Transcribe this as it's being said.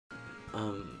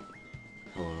Hello?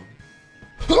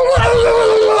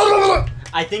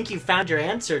 I think you found your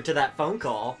answer to that phone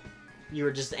call. You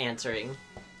were just answering.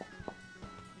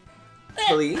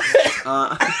 Police?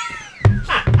 I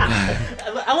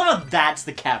love how that's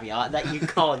the caveat that you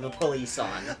call the police on.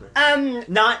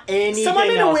 Not anything someone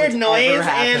made a else weird that's noise ever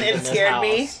happened and it in this scared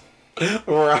me. house.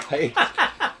 Right.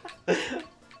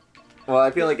 Well,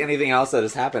 I feel like anything else that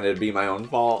has happened, it'd be my own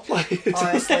fault.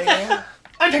 Honestly.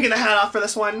 I'm taking the hat off for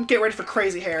this one. Get ready for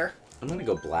crazy hair. I'm gonna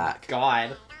go black.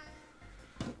 God.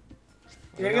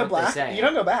 You're gonna go black? You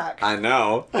don't go back. I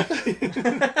know.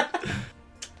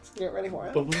 Get ready for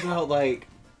it. But what about, like...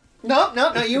 No,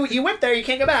 you went there. You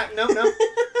can't go back. No.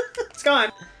 It's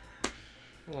gone.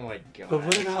 Oh my god. But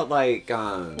what about, like,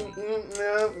 No,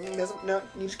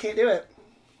 you just can't do it.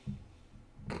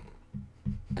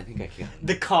 I think I can.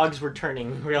 The cogs were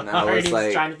turning real No, hard. it's He's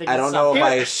like, trying to think I of don't know if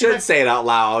something. I should say it out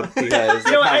loud, because...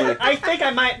 You know what? probably... I think I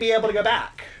might be able to go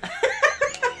back.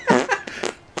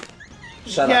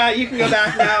 Shut yeah, up. you can go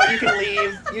back now. You can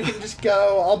leave. You can just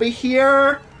go. I'll be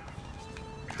here.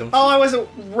 Don't Oh, I wasn't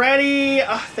ready.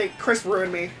 Oh, Chris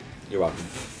ruined me. You're welcome.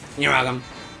 You're welcome.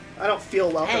 I don't feel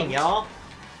welcome. Dang, y'all.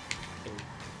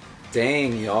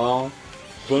 Dang, y'all.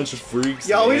 Bunch of freaks,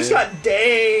 Yo, we man. just got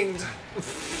danged.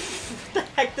 What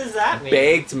the heck does that mean?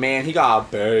 Baked, man. He got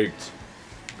baked.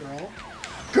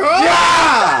 Girl?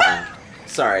 Yeah!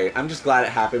 Sorry, I'm just glad it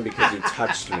happened because you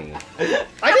touched me.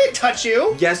 I didn't touch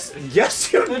you. Yes,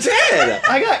 you did!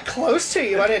 I got close to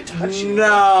you. I didn't touch you.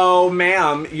 No,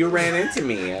 ma'am. You ran into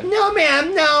me. No,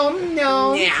 ma'am.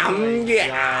 No.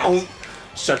 Yeah.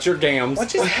 Shut your gams. What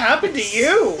just happened to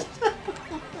you?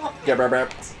 Yeah,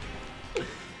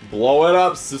 blow it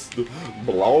up, sister.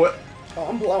 Blow it. Oh,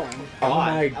 I'm blowing. Oh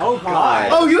my god. Oh, God.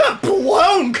 Oh, you got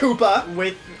blown, Koopa.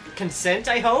 With consent,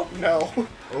 I hope? No.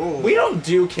 Oh. We don't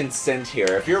do consent here.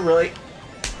 If you're really...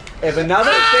 If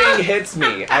another thing hits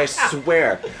me, I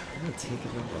swear. I'm gonna take it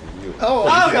over you. Oh,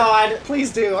 God.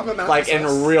 Please do. I'm a masochist. Like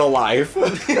in real life. I'm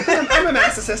a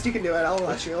masochist. You can do it. I'll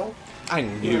let you. I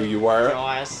knew you were.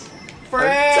 Gosh.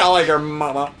 I'm telling your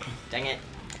mama. Dang it.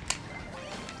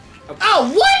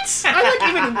 Oh, what? I like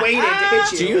even waited to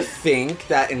hit you. Do you think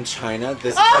that in China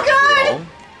this Oh, is God! real?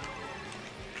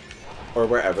 Or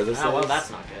wherever this is? Oh, well, that's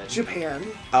not good. Japan.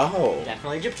 Oh.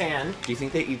 Definitely Japan. Do you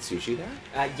think they eat sushi there?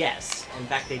 Yes. In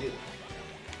fact, they do.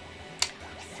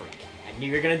 Freak. I knew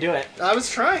you were gonna do it. I was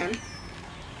trying.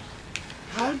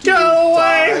 How do Go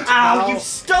away! dodge? Ow, you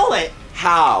stole it!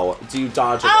 How do you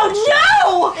dodge a Oh, red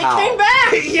shell? no! How? It came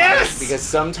back! Yes! Because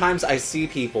sometimes I see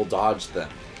people dodge them.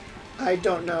 I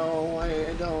don't know.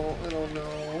 I don't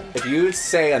know. If you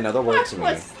say another word to me,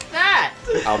 What's that?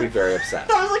 I'll be very upset.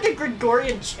 That was like a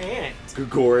Gregorian chant.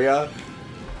 Gregoria?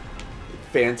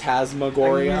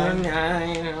 Phantasmagoria? I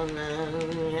don't know.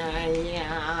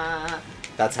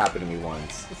 That's happened to me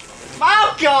once.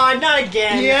 Oh god, not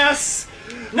again! Yes!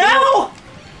 No!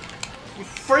 You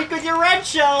freak with your red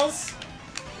shells!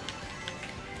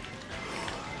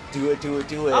 Do it.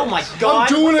 Oh my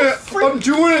god! I'm doing what the it! freak- I'm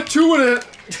doing it!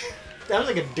 That was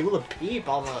like a Dula Peep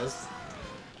almost.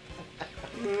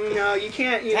 No, you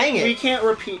can't. Dang it. We can't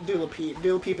repeat Dula Peep.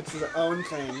 Dula Peep is his own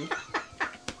thing.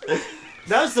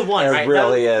 That was the one, It right?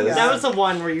 really that, is. That was the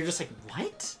one where you're just like,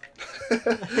 what?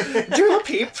 Dula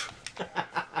Peep.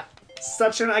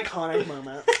 Such an iconic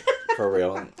moment. For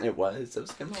real. It was. It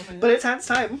was a good moment. But it's had its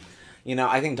time. You know,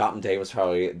 I think Dot Day was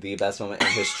probably the best moment in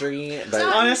history. But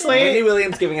Honestly- Wendy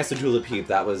Williams giving us a Dula Peep,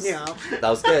 that was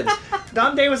good.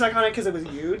 Dom Day was iconic because it was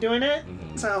you doing it.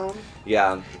 Mhm. So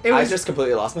Yeah. It I was- just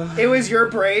completely lost my mind. it was your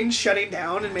brain shutting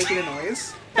down and making a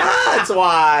noise. That's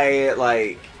why,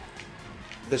 like,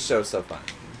 the show's so fun.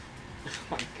 Oh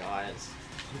my god.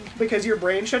 Because your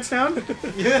brain shuts down?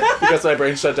 Because my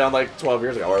brain shut down like 12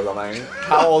 years ago or something.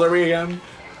 How old are we again?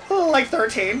 Oh, like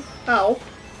 13. Oh.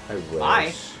 I wish.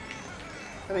 Bye.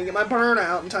 I didn't get my burn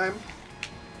out in time.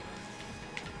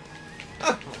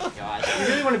 Oh my god. You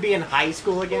really want to be in high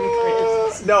school again,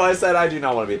 Chris? No, I said I do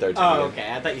not want to be 13 Oh, again.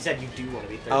 okay. I thought you said you do want to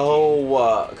be 13.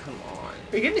 Oh, come on.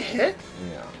 Are you getting hit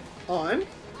Yeah. on?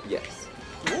 Yes.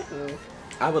 Ooh.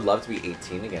 I would love to be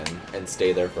 18 again and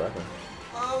stay there forever.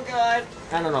 Oh god.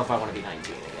 I don't know if I want to be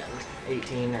 19 again.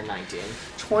 18 or 19.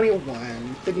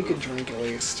 21. Then you could drink at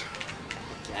least.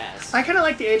 Yes. I kind of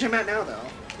like the age I'm at now, though.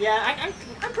 Yeah,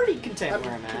 I'm pretty content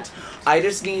where I'm at. I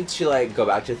just need to, like, go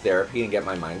back to therapy and get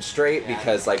my mind straight Yeah.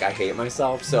 because, like, I hate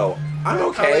myself, so I'm Yeah,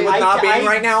 okay with I- not being I-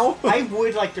 right now. I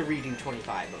would like to redo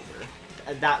 25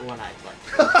 over. That one I'd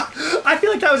like to. I feel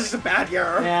like that was just a bad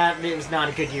year. Yeah, it was not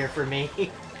a good year for me.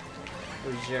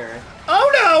 For sure.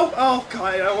 Oh no! Oh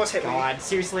god, it almost hit me. God,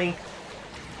 seriously?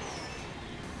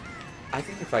 I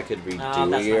think if I could redo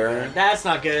that's your... not good. That's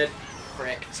not good.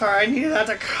 Frick. Sorry, I needed that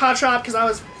to catch up because I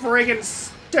was freaking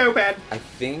stupid. I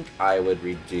think I would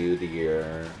redo the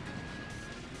year...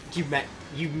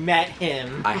 You met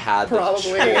him. I had the Probably.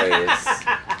 choice.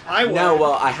 I would. No,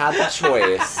 well, I had the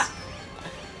choice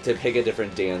to pick a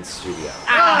different dance studio.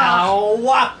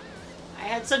 Ow! I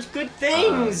had such good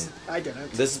things. I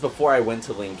didn't. This is before I went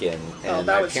to Lincoln, and Oh, that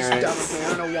my was parents... just dumb of me.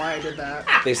 I don't know why I did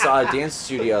that. They saw a dance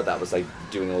studio that was like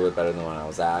doing a little bit better than the one I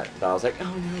was at. But I was like,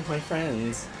 oh no, my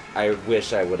friends. I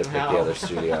wish I would have picked the other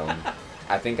studio.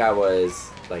 I think I was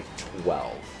like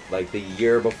 12. Like the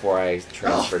year before I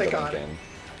transferred to God. Lincoln.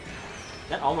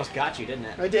 That almost got you, didn't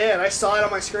it? I did. I saw it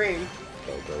on my screen.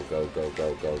 Go, go, go, go,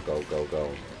 go, go, go, go, go.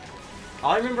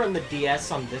 All I remember on the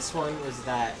DS on this one was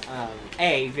that,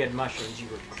 A, if you had mushrooms, you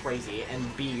were crazy,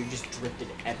 and B, you just drifted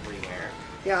everywhere.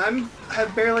 Yeah, I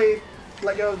have barely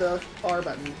let go of the R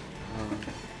button.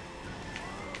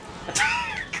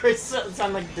 Chris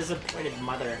sounded like a disappointed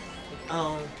mother.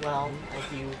 Oh, well,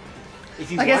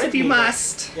 if you I guess wanted if you me to-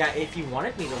 must. Yeah, if you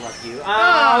wanted me to love you.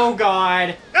 Oh,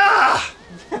 God. Ah!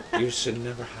 You should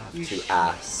never have You to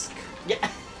ask. Yeah.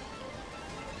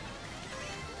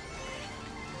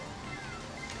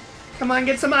 Come on,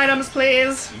 get some items,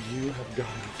 please. You have gone.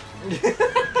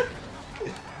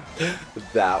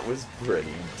 That was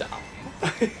pretty dumb.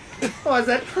 Was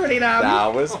it pretty dumb?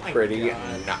 That was Oh my pretty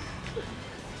God. not.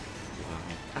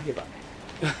 I give up.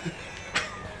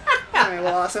 Alright, we'll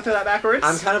also throw that backwards.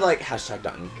 I'm kind of like hashtag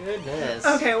done. Goodness.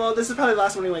 Okay, well, this is probably the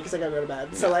last one anyway because I gotta go to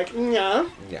bed. So, like, yeah.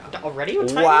 Yeah. Already? What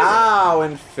time Wow,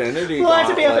 Infinity We'll have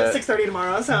to be up at Gauntlet. 6:30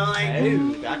 tomorrow, so, like. is it?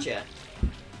 Oh, gotcha.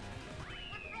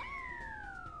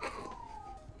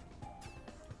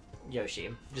 Yoshi,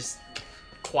 just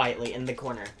quietly in the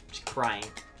corner, just crying.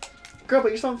 Girl, but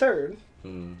you're still in third.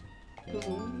 Mm.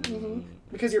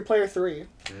 Because you're player 3.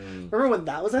 Mm. Remember when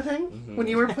that was a thing? When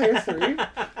you were player 3?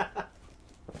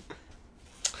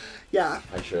 Yeah.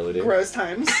 I surely do. Gross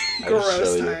times. I Gross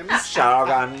surely do. times.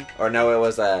 Shadowgun. Or no, it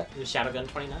was a It was Shadowgun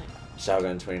 29.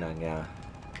 Shadowgun 29, yeah.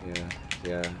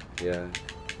 Yeah.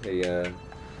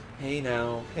 Hey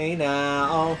now. Thought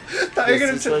you were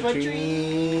gonna This is touch what my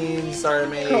dreams are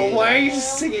made. Girl, why are you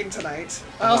just singing tonight?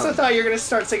 I also thought you were gonna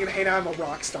start singing Hey Now I'm a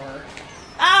Rock Star.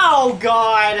 Oh,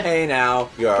 God! Hey now,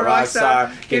 you're a Rockstar, rock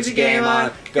star. Get your game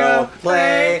on, go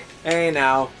play. Hey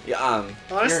now, You're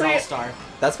Honestly, an all-star.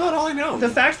 that's about all I know. the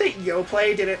fact that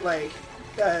YoPlay didn't like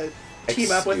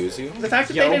team up with Excuse you? the fact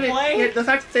that YoPlay? the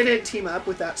fact that they didn't team up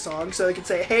with that song so they could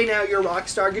say, "Hey now, you're a rock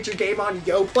star. Get your game on,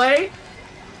 YoPlay."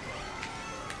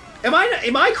 Am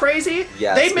I crazy?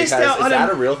 Yes, they missed because out is on that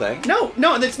a real thing? No,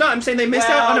 it's not. I'm saying they missed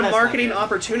Well, out on a that's not marketing good.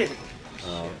 opportunity.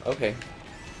 Oh, okay.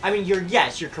 I mean, you're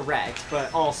correct,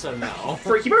 but also no.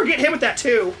 Freak, you better get him with that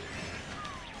too.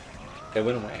 It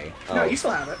went away. Oh. No, you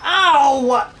still have it.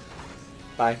 Ow!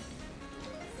 Bye.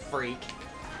 Freak.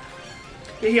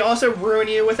 Did he also ruin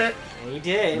you with it? And he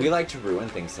did. We like to ruin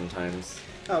things sometimes.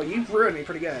 Oh, you ruined me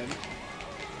pretty good.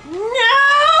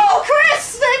 No!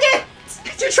 Chris, take it!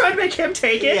 Did you try to make him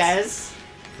take it? Yes.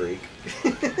 Freak.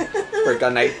 Freak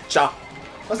on night. Cha.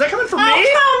 Was that coming from Oh,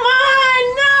 me? come on!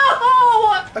 No!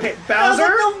 Okay, That was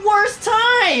Bowser. like the worst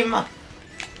time!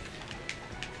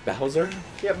 Bowser?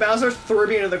 Yeah, Bowser threw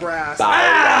me into the grass. Bow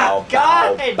Ah, wow.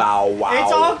 God. Bow wow.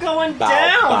 It's all going Bow,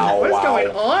 down! Bow, What is wow. going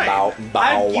on? Bow,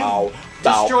 bow, You wow.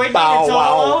 destroyed me, Bow, it's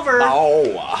all wow. over.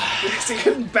 Bow. So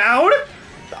you bowed?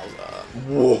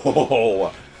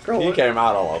 Whoa. Girl, He what- came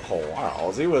out of the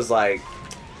clouds. He was like,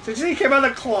 Did you say he came out of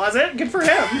the closet? Good for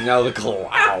him. no, the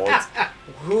clouds.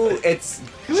 It's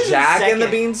Who was in Jack and the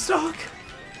second? Beanstalk?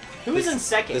 Who was in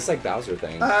second? This like Bowser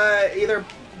thing. Either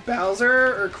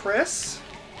Bowser or Chris.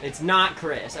 It's not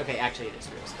Chris. Okay, actually it is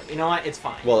Chris. But you know what? It's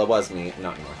fine. Well, it was me,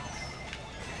 not anymore.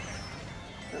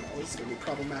 Oh, this is gonna be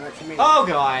problematic for me. Oh,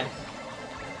 God.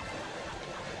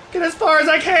 Get as far as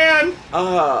I can.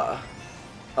 Oh,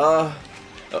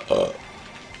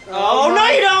 Oh no,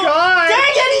 my you don't! God.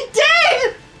 Dang it, he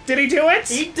did! Did he do it?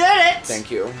 He did it! Thank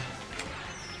you.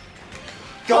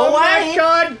 Go oh away! my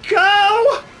God,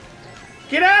 go!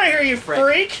 Get out of here, you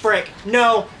freak! Frick.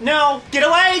 No, no! Get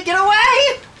away! Get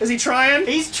away! Is he trying?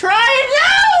 He's trying!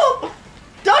 No!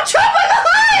 Don't jump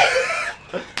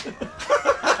on the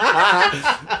line!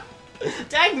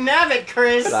 Dang nabbit,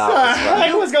 Chris. That was fun.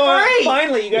 I was going. freak.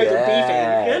 Finally, you guys are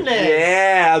beefing. Goodness.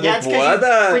 Yeah, the Yeah, it's because you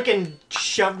brother. freaking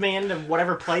shoved me into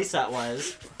whatever place that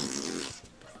was.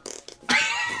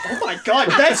 Oh my God,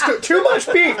 that's too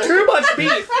much beef. Too much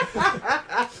beef.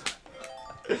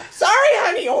 Sorry,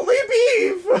 honey, only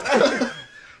beef.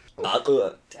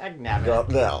 Dang nabbit.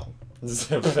 No.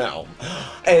 No.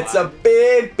 It's a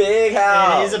big, big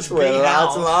house. It is a big with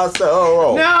house. Lots of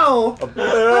room. No! A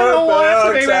I don't want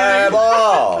to, baby.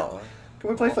 table. Can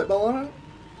we play football on it?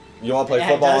 You want to play Yeah,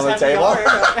 it football on the does have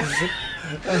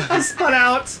table? I spun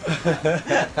out.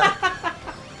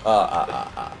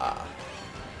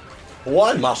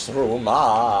 One mushroom. Ooh,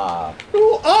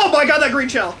 oh my god, that green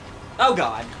shell. Oh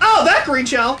god. Oh, that green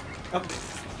shell. Oh,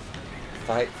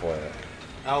 Fight for it.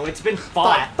 oh, it's been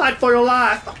fought. Fight for your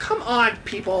life. Oh, come on,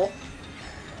 people.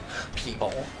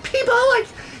 People. People, like,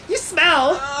 you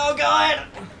smell. Oh god.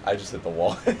 I just hit the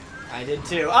wall. I did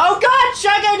too. Oh god,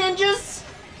 Shy Guy Ninjas!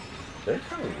 They're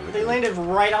kind of weird. They landed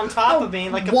right on top of me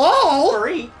like a Wall?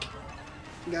 freak.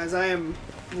 Guys, I am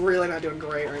really not doing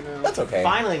great right now. That's okay.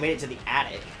 Finally made it to the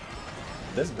attic.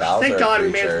 This Bowser Thank God we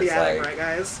made it creature to the is attic, like... right,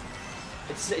 guys?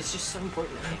 It's just so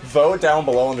important. Vote down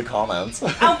below in the comments.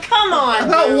 Oh, come on!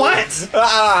 About dude. what?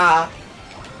 Ah!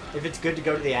 If it's good to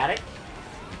go to the attic?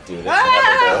 Dude, it's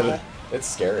Ah! never good. It's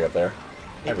scary up there.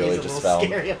 I It really is a just little fell.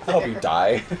 scary up I hope there. you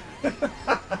die.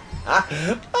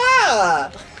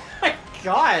 Ah! My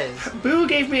God. Boo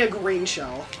gave me a green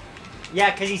shell.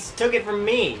 Yeah, because he took it from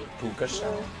me. Puka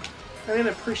shell. I didn't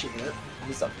appreciate it.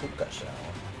 He's a puka shell.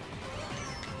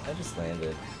 I just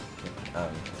landed.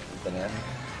 Banana.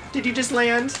 Did you just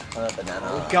land? Banana.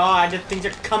 Oh God, things are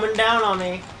coming down on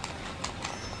me.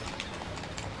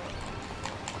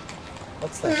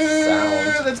 What's that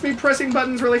sound? That's me pressing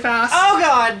buttons really fast. Oh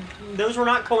God, those were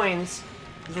not coins.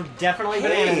 Those were definitely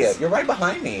Hey, bananas. you're right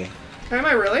behind me. Am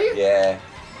I really? Yeah.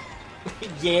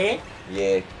 Yeah.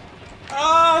 Yeah.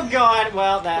 Oh God.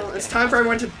 Well, that's. Well, it's time for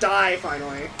everyone to die,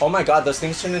 finally. Oh my god, those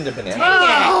things turn into bananas.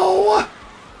 Oh!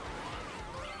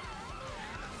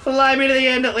 Fly me to the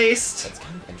end, at least. That's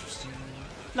kind of interesting.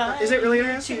 Is it really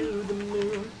interesting? To the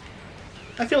moon.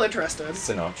 I feel interested.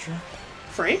 Sinatra?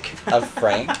 Frank?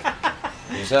 Frank?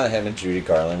 You saw him and Judy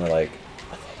Garland were like,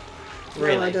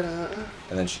 Really? No, I didn't.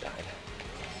 and then she died.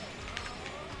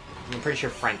 I'm pretty sure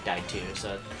Frank died too.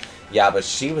 So. Yeah, but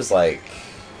she was like,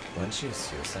 wasn't she a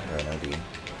suicide or an OD?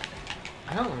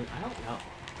 I don't know.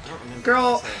 I don't remember.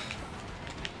 Girl.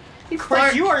 You Chris,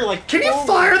 fire- you are like. Can you fully-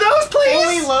 fire those, please?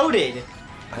 Fully loaded.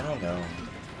 I don't know.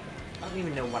 I don't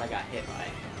even know what I got hit by.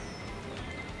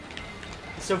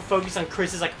 I'm so focused on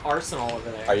Chris's like arsenal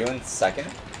over there. Are you in second?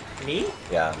 Me?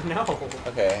 Yeah. No.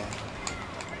 Okay.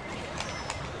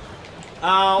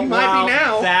 Oh, You might well, be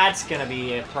now. That's gonna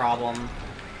be a problem.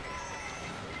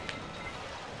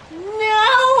 No,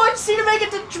 I just need to make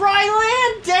it to dry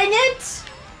land. Dang it!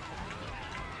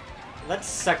 Let's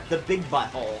suck the big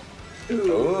butthole.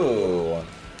 Ooh.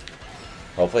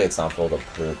 Hopefully it's not full of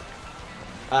poop.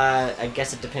 I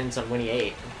guess it depends on when he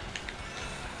ate.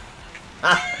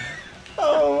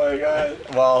 Oh my god.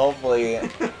 Well, hopefully you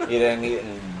didn't eat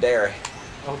in dairy.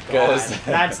 Oh god, 'Cause-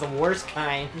 that's the worst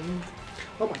kind.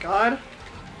 Oh my god.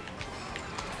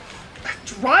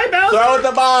 Dry Bowser! Throw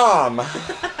the bomb!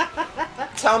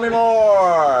 Tell me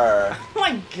more! Oh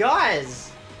my god!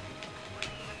 This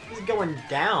is going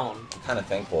down. I'm kind of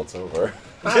thankful it's over.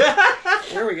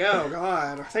 There we go,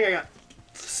 god. I think I got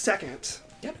second.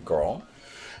 Yep, girl.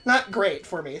 Not great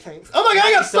for me, thanks. Oh my god,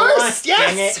 I got So first!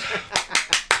 dang Yes! it.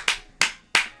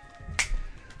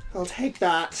 I'll take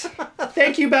that.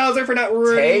 Thank you, Bowser, for not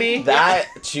ruining me. Take that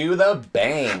to the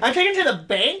bank. I'm taking it to the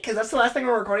bank, because that's the last thing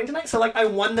we're recording tonight, so, like, I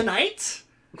won the night.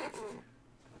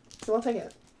 So I'll take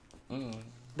it.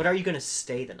 But are you gonna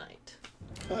stay the night?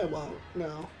 I won't,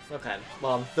 no. Okay,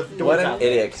 well, the door's What an out there,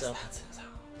 idiot. so.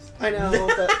 I know,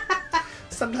 but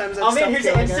sometimes I'm Oh man, still here's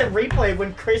an feeling instant replay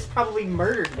when Chris probably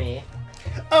murdered me. it.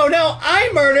 Oh no, I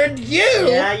murdered you!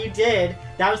 Yeah, you did.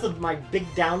 That was my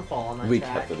big downfall on that We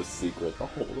track. kept it a secret the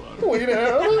whole time. We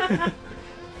know.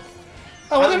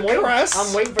 Oh, and then Chris.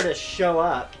 I'm waiting for it to show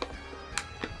up.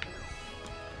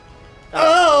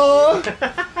 Oh! Do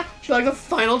you like the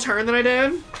final turn that I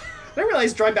did? I didn't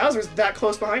realize Dry Bowser was that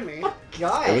close behind me. Oh,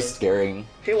 God. It was scary.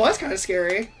 He was kind of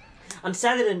scary. I'm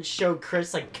sad they didn't show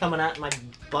Chris like coming out my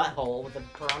butthole with a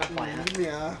piranha plant.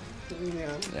 Yeah.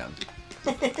 Yeah. Yeah.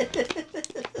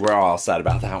 We're all sad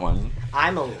about that one.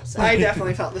 I'm a little sad. I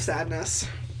definitely felt the sadness.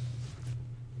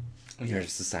 You're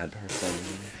just a sad person.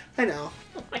 I know.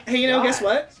 Oh my Hey, you know, God. guess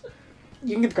what?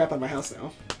 You can get the crap out of my house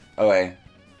now. Oh, wait.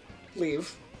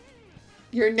 Leave.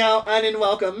 You're now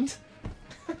unwelcomed.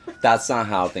 That's not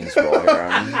how things roll here.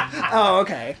 Oh,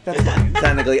 okay. That's fine.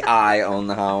 Technically, I own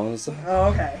the house. Oh,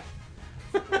 okay.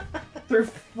 Through,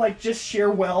 like, just sheer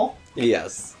will.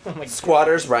 Yes. Oh my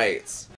Squatters' rights.